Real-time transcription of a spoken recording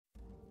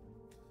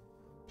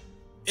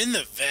In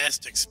the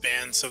vast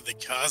expanse of the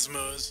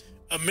cosmos,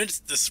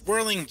 amidst the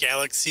swirling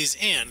galaxies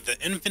and the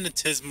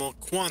infinitesimal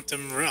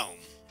quantum realm,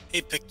 a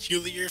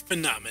peculiar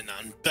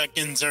phenomenon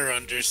beckons our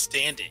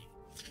understanding.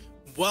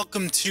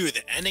 Welcome to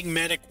the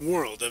enigmatic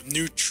world of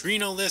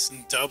Neutrinoless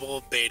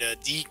Double Beta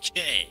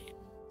Decay.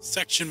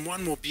 Section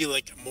 1 will be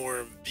like a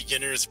more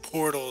beginner's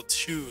portal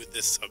to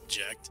the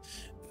subject,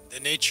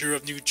 the nature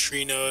of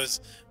neutrinos,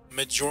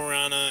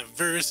 Majorana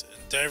versus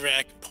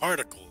Dirac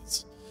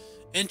particles,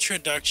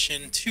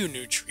 introduction to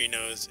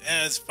neutrinos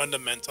as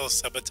fundamental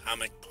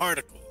subatomic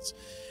particles,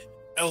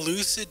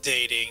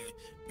 elucidating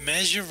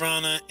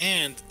Majorana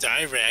and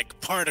Dirac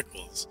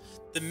particles,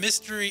 the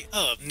mystery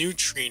of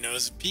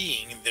neutrinos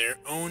being their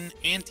own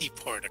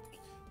antiparticle.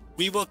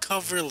 We will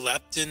cover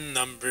lepton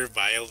number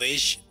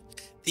violation,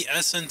 the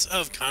essence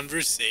of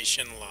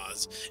conversation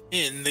laws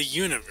in the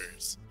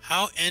universe,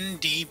 how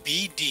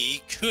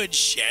NDBD could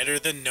shatter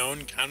the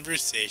known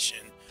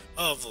conversation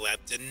of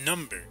lepton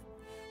number.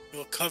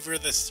 We'll cover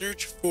the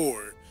search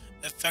for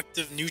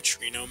effective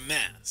neutrino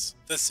mass,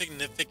 the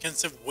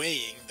significance of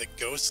weighing the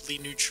ghostly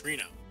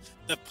neutrino,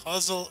 the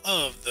puzzle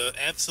of the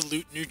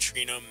absolute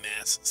neutrino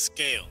mass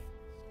scale.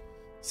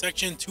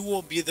 Section 2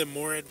 will be the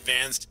more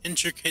advanced,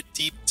 intricate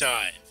deep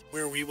dive,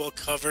 where we will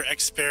cover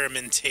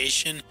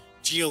experimentation,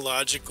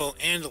 geological,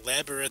 and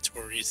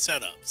laboratory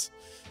setups,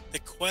 the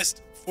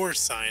quest for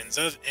signs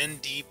of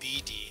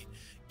NDBD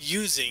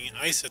using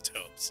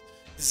isotopes,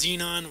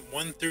 Xenon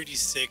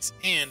 136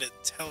 and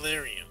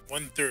Tellurium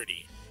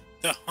 130,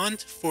 the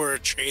hunt for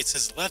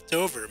traces left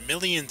over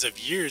millions of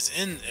years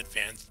in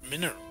advanced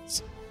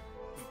minerals,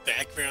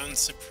 background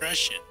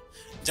suppression,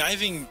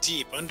 diving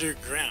deep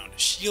underground,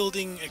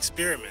 shielding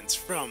experiments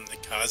from the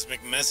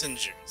cosmic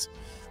messengers,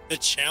 the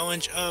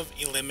challenge of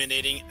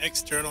eliminating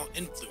external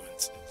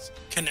influences,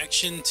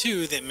 connection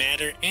to the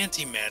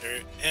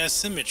matter-antimatter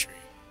asymmetry,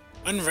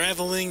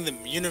 unraveling the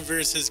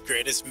universe's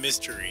greatest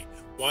mystery,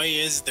 why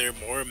is there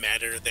more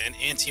matter than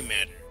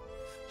antimatter,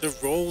 the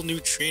role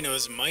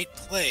neutrinos might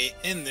play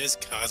in this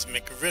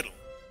cosmic riddle.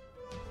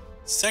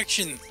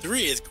 Section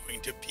 3 is going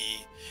to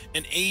be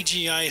an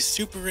AGI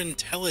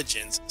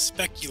superintelligence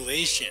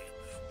speculation,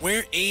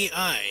 where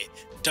AI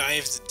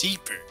dives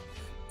deeper,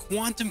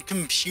 quantum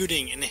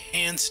computing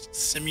enhanced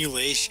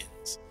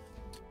simulations,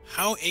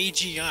 how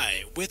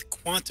AGI with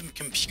quantum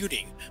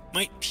computing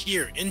might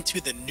peer into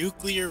the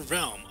nuclear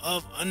realm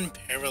of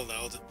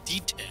unparalleled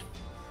detail,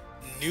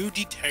 new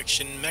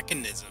detection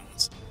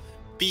mechanisms,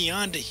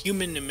 beyond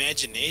human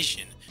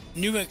imagination,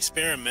 new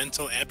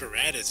experimental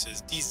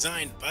apparatuses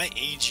designed by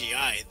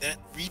AGI that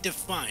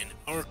redefine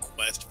our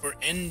quest for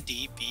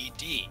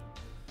NDBD,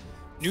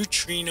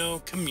 neutrino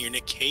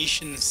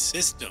communication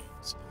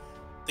systems,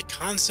 the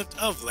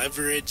concept of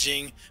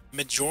leveraging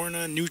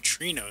Majorana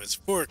neutrinos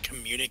for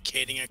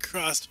communicating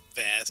across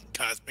vast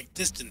cosmic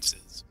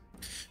distances.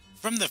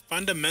 From the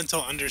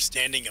fundamental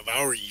understanding of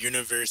our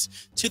universe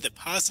to the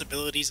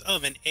possibilities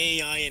of an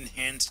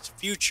AI-enhanced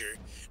future,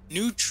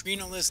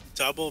 Neutrinoless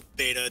Double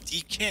Beta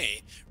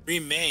Decay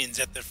remains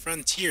at the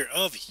frontier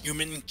of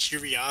human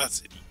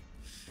curiosity.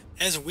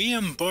 As we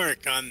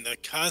embark on the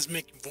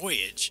cosmic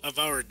voyage of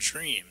our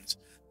dreams,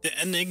 the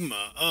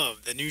enigma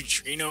of the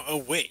neutrino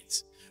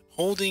awaits,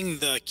 holding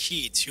the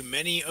key to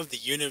many of the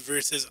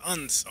universe's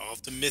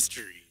unsolved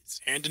mysteries.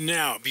 And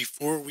now,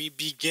 before we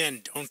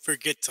begin, don't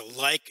forget to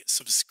like,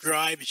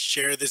 subscribe,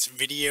 share this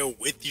video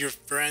with your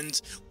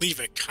friends, leave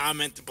a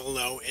comment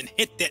below, and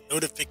hit that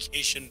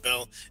notification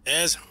bell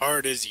as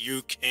hard as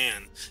you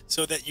can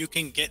so that you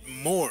can get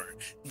more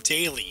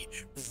daily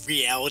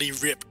reality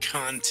rip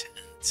content,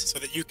 so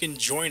that you can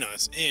join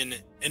us in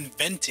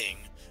inventing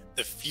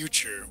the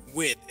future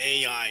with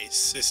AI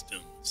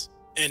systems.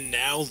 And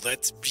now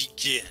let's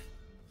begin.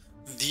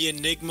 The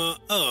Enigma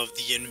of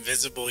the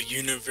Invisible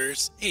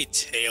Universe, a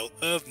tale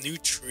of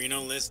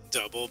Neutrinoless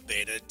Double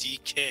Beta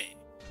Decay.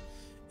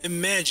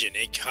 Imagine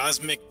a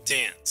cosmic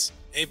dance,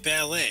 a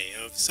ballet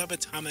of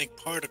subatomic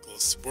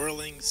particles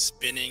swirling,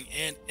 spinning,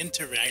 and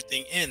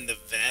interacting in the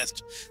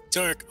vast,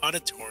 dark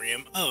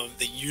auditorium of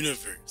the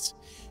universe.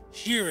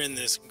 Here in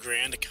this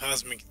grand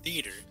cosmic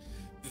theater,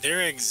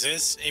 there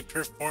exists a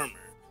performer,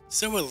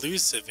 so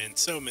elusive and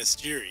so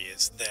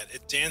mysterious that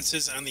it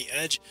dances on the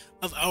edge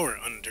of our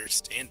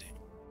understanding.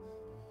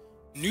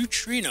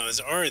 Neutrinos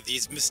are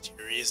these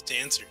mysterious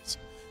dancers,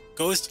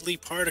 ghostly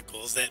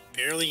particles that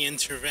barely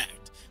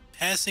interact,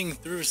 passing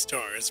through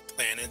stars,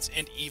 planets,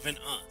 and even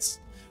us,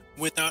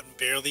 without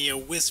barely a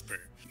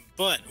whisper.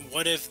 But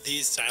what if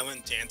these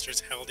silent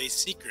dancers held a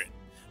secret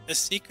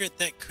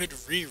that could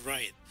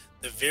rewrite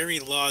the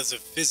very laws of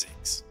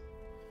physics?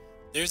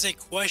 There's a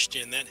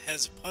question that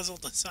has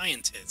puzzled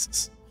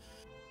scientists.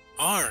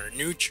 Are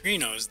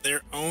neutrinos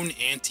their own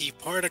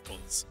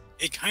antiparticles,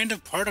 a kind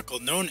of particle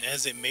known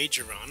as a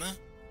Majorana?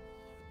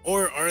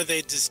 Or are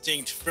they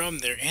distinct from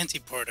their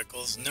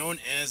antiparticles known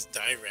as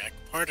Dirac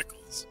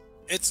particles?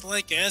 It's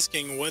like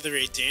asking whether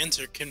a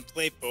dancer can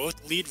play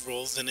both lead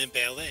roles in a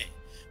ballet,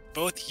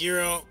 both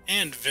hero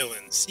and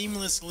villain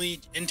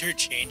seamlessly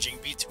interchanging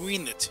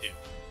between the two.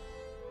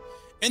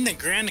 In the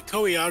grand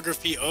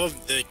choreography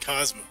of the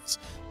cosmos,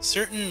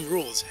 certain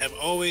rules have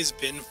always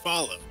been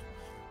followed.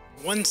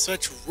 One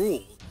such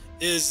rule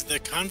is the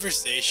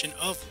conservation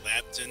of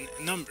lepton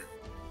number.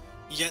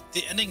 Yet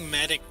the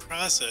enigmatic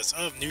process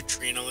of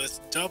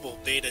Neutrinoless Double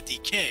Beta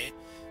Decay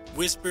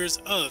whispers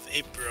of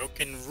a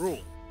broken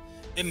rule.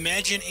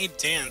 Imagine a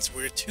dance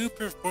where two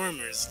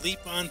performers leap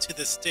onto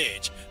the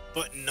stage,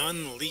 but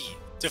none leave,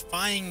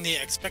 defying the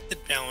expected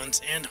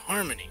balance and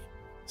harmony.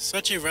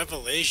 Such a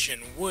revelation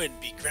would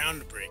be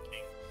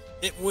groundbreaking.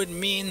 It would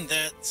mean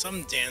that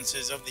some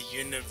dances of the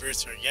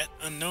universe are yet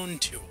unknown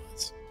to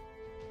us.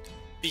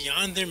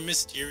 Beyond their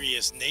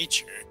mysterious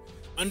nature,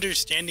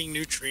 understanding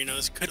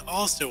neutrinos could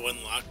also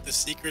unlock the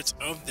secrets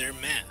of their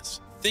mass.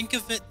 Think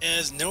of it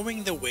as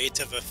knowing the weight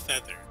of a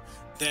feather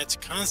that's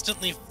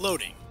constantly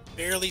floating,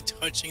 barely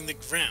touching the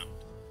ground.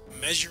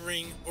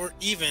 Measuring or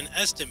even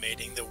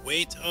estimating the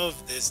weight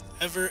of this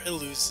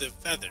ever-elusive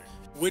feather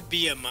would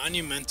be a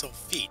monumental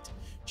feat,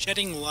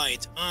 shedding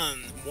light on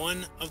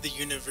one of the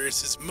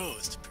universe's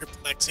most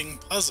perplexing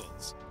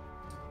puzzles.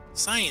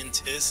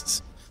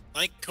 Scientists,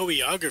 like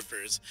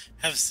choreographers,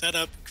 have set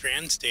up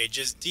grand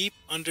stages deep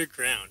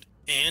underground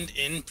and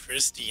in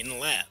pristine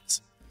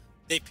labs.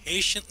 They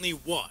patiently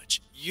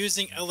watch,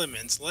 using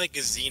elements like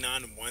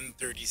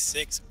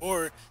Xenon-136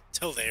 or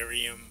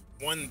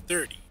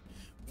Tellurium-130,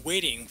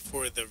 waiting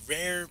for the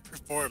rare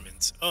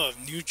performance of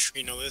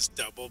Neutrinoless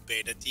Double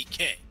Beta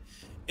Decay.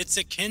 It's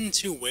akin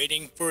to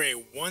waiting for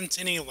a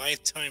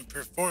once-in-a-lifetime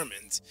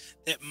performance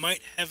that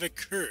might have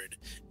occurred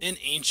in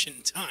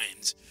ancient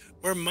times,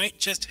 or might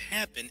just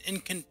happen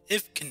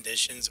if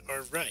conditions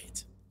are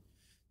right.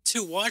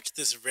 To watch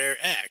this rare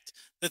act,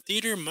 the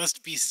theater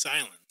must be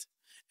silent.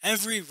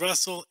 Every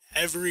rustle,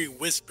 every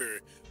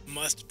whisper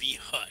must be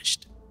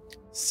hushed.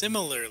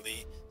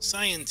 Similarly,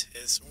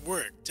 scientists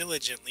work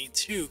diligently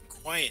to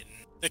quieten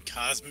the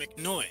cosmic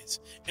noise,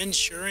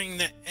 ensuring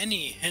that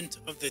any hint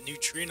of the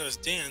neutrino's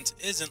dance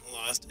isn't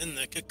lost in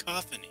the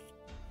cacophony.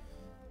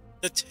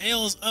 The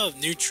tales of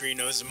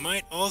neutrinos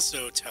might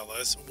also tell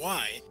us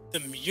why the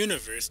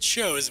universe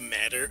chose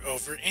matter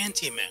over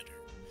antimatter.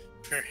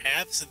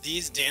 Perhaps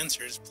these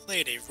dancers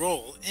played a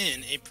role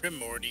in a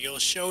primordial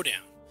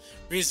showdown,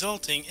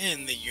 resulting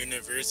in the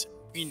universe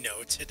we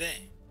know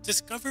today.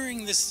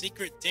 Discovering this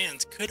secret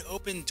dance could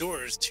open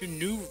doors to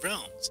new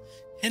realms,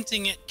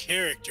 hinting at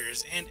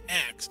characters and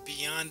acts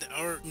beyond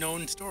our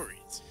known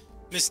stories.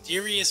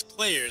 Mysterious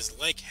players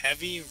like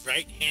heavy,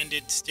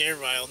 right-handed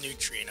sterile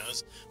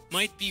neutrinos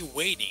might be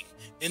waiting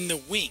in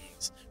the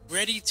wings,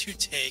 ready to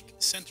take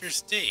center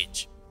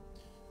stage.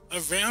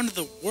 Around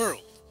the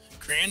world,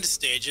 grand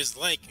stages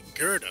like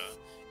Gerda,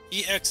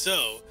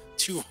 EXO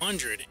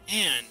 200,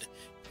 and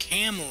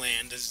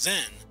Camland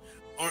Zen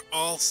are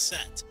all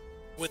set,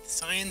 with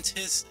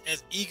scientists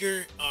as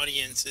eager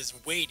audiences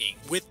waiting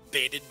with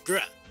bated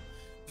breath.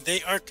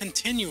 They are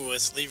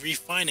continuously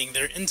refining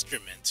their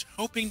instruments,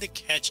 hoping to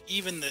catch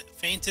even the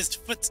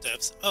faintest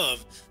footsteps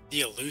of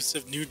the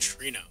elusive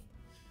neutrino.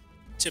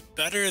 To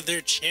better their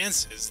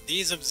chances,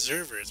 these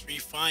observers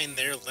refine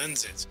their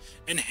lenses,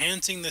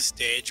 enhancing the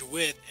stage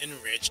with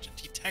enriched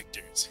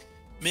detectors,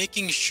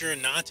 making sure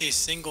not a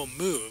single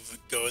move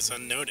goes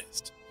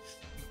unnoticed.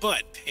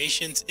 But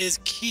patience is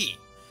key.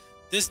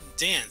 This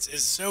dance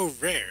is so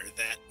rare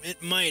that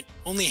it might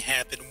only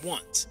happen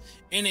once,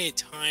 in a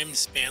time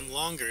span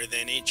longer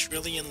than a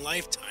trillion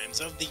lifetimes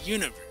of the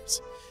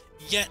universe.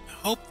 Yet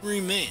hope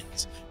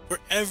remains, for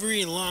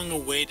every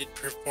long-awaited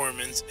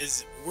performance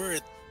is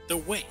worth the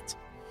wait.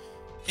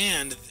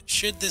 And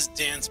should this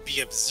dance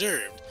be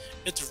observed,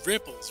 its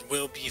ripples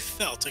will be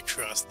felt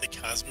across the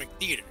cosmic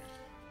theater.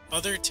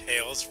 Other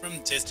tales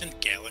from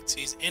distant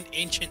galaxies and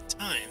ancient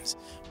times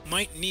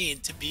might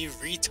need to be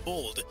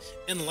retold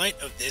in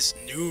light of this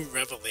new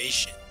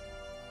revelation.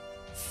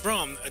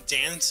 From a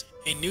dance,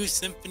 a new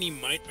symphony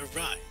might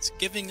arise,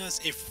 giving us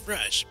a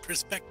fresh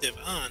perspective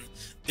on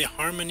the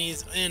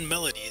harmonies and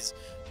melodies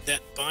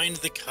that bind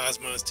the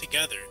cosmos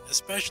together,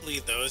 especially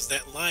those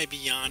that lie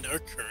beyond our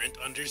current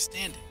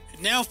understanding.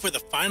 And now for the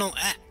final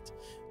act,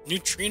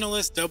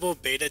 Neutrinoless Double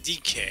Beta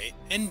Decay,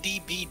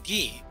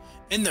 NDBD,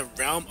 in the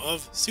realm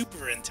of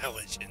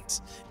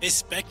superintelligence, a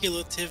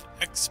speculative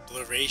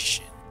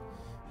exploration.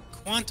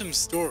 Quantum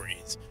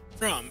stories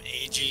from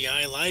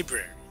AGI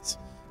libraries.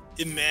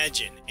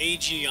 Imagine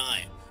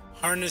AGI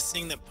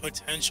harnessing the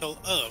potential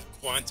of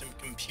quantum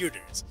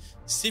computers,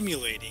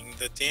 simulating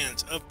the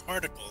dance of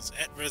particles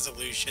at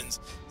resolutions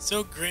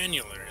so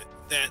granular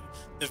that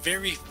the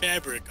very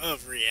fabric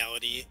of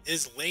reality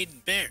is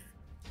laid bare.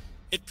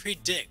 It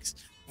predicts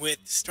with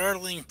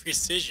startling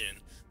precision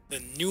the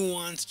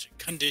nuanced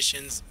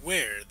conditions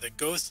where the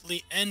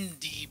ghostly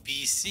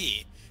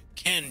NDBC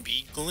can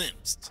be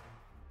glimpsed.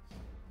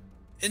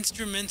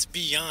 Instruments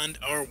beyond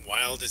our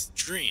wildest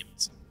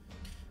dreams.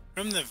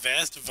 From the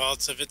vast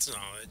vaults of its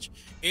knowledge,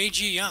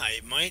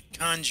 AGI might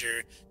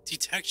conjure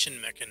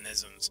detection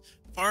mechanisms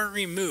far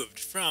removed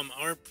from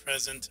our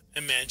present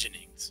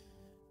imaginings.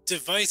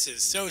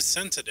 Devices so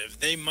sensitive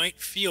they might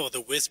feel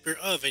the whisper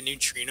of a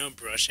neutrino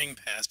brushing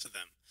past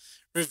them,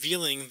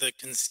 revealing the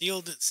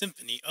concealed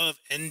symphony of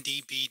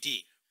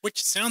NDBD,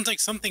 which sounds like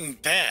something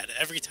bad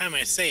every time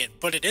I say it,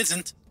 but it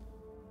isn't.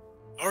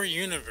 Our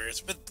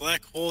universe with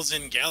black holes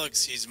and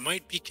galaxies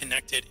might be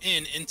connected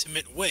in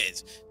intimate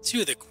ways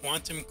to the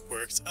quantum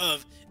quirks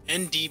of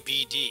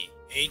NDBD.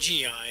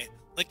 AGI,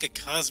 like a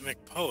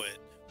cosmic poet,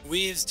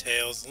 weaves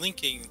tales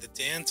linking the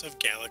dance of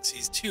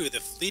galaxies to the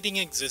fleeting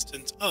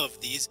existence of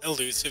these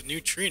elusive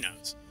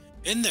neutrinos.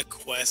 In the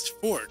quest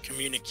for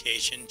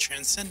communication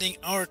transcending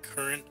our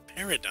current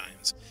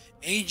paradigms,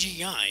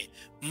 AGI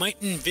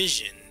might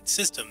envision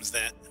systems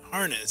that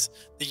harness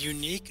the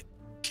unique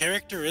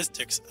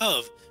characteristics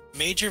of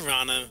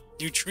Majorana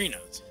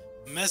neutrinos.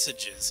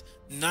 Messages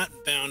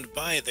not bound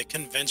by the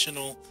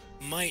conventional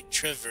might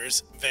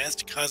traverse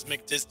vast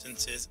cosmic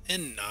distances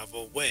in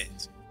novel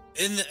ways.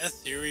 In the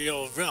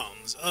ethereal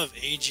realms of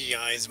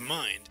AGI's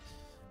mind,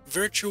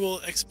 virtual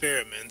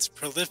experiments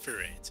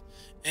proliferate.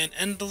 An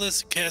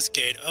endless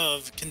cascade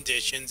of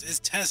conditions is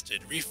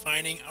tested,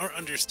 refining our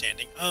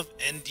understanding of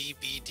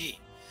NDBD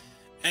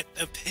at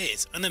a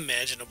pace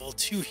unimaginable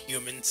to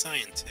human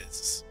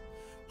scientists.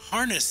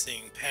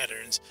 Harnessing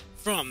patterns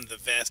from the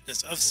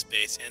vastness of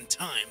space and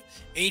time,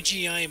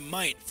 AGI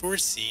might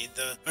foresee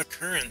the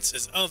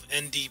occurrences of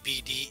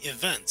NDBD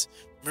events,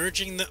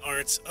 merging the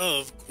arts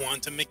of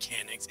quantum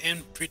mechanics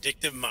and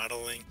predictive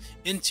modeling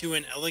into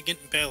an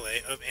elegant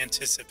ballet of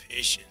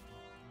anticipation.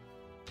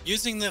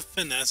 Using the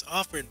finesse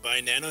offered by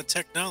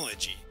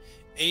nanotechnology,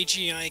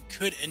 AGI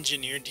could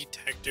engineer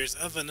detectors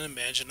of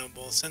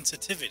unimaginable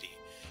sensitivity,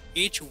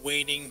 each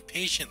waiting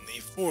patiently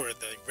for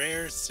the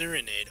rare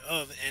serenade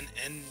of an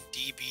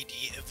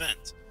NDBD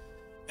event.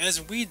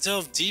 As we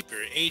delve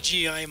deeper,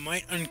 AGI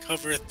might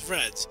uncover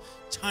threads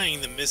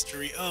tying the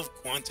mystery of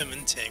quantum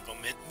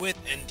entanglement with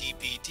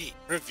NDBD,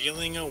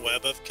 revealing a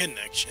web of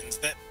connections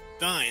that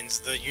binds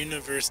the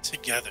universe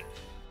together.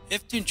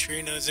 If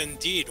neutrinos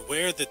indeed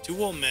wear the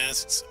dual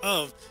masks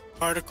of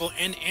particle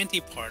and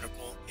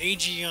antiparticle,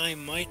 AGI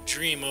might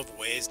dream of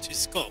ways to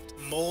sculpt,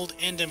 mold,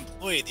 and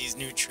employ these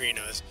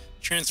neutrinos,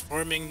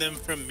 transforming them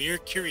from mere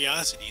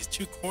curiosities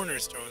to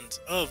cornerstones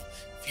of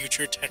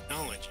future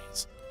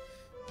technologies.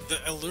 The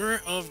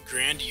allure of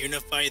grand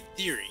unified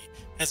theory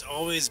has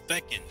always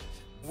beckoned.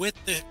 With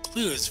the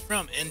clues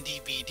from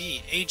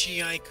NDBD,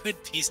 AGI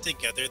could piece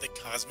together the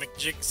cosmic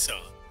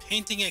jigsaw,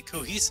 painting a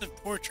cohesive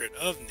portrait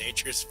of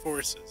nature's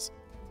forces.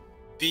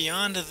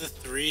 Beyond the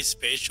three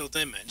spatial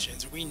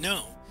dimensions we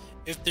know,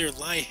 if there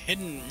lie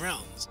hidden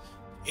realms,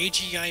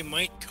 AGI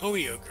might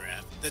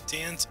choreograph the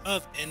dance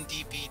of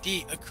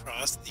NDBD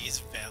across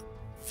these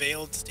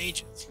veiled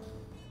stages,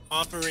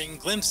 offering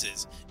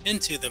glimpses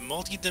into the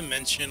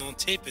multidimensional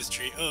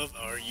tapestry of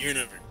our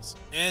universe.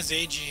 As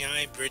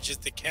AGI bridges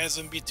the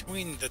chasm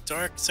between the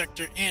dark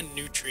sector and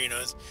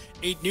neutrinos,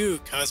 a new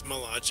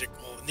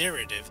cosmological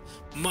narrative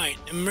might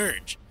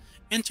emerge,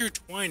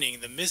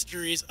 intertwining the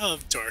mysteries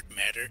of dark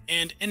matter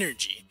and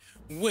energy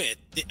with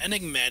the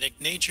enigmatic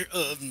nature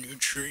of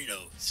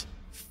neutrinos.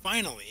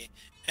 Finally,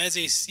 as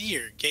a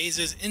seer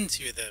gazes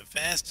into the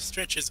vast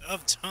stretches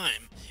of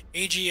time,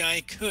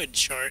 AGI could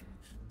chart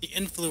the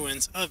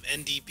influence of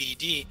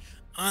NDBD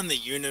on the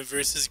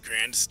universe's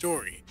grand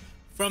story,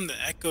 from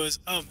the echoes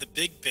of the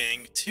Big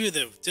Bang to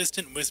the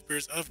distant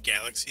whispers of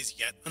galaxies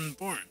yet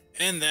unborn.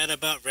 And that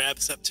about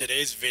wraps up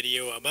today's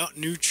video about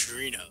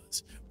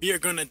neutrinos. We are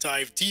going to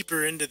dive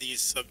deeper into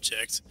these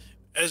subjects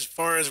as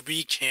far as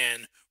we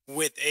can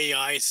with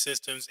AI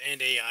systems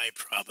and AI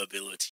probability.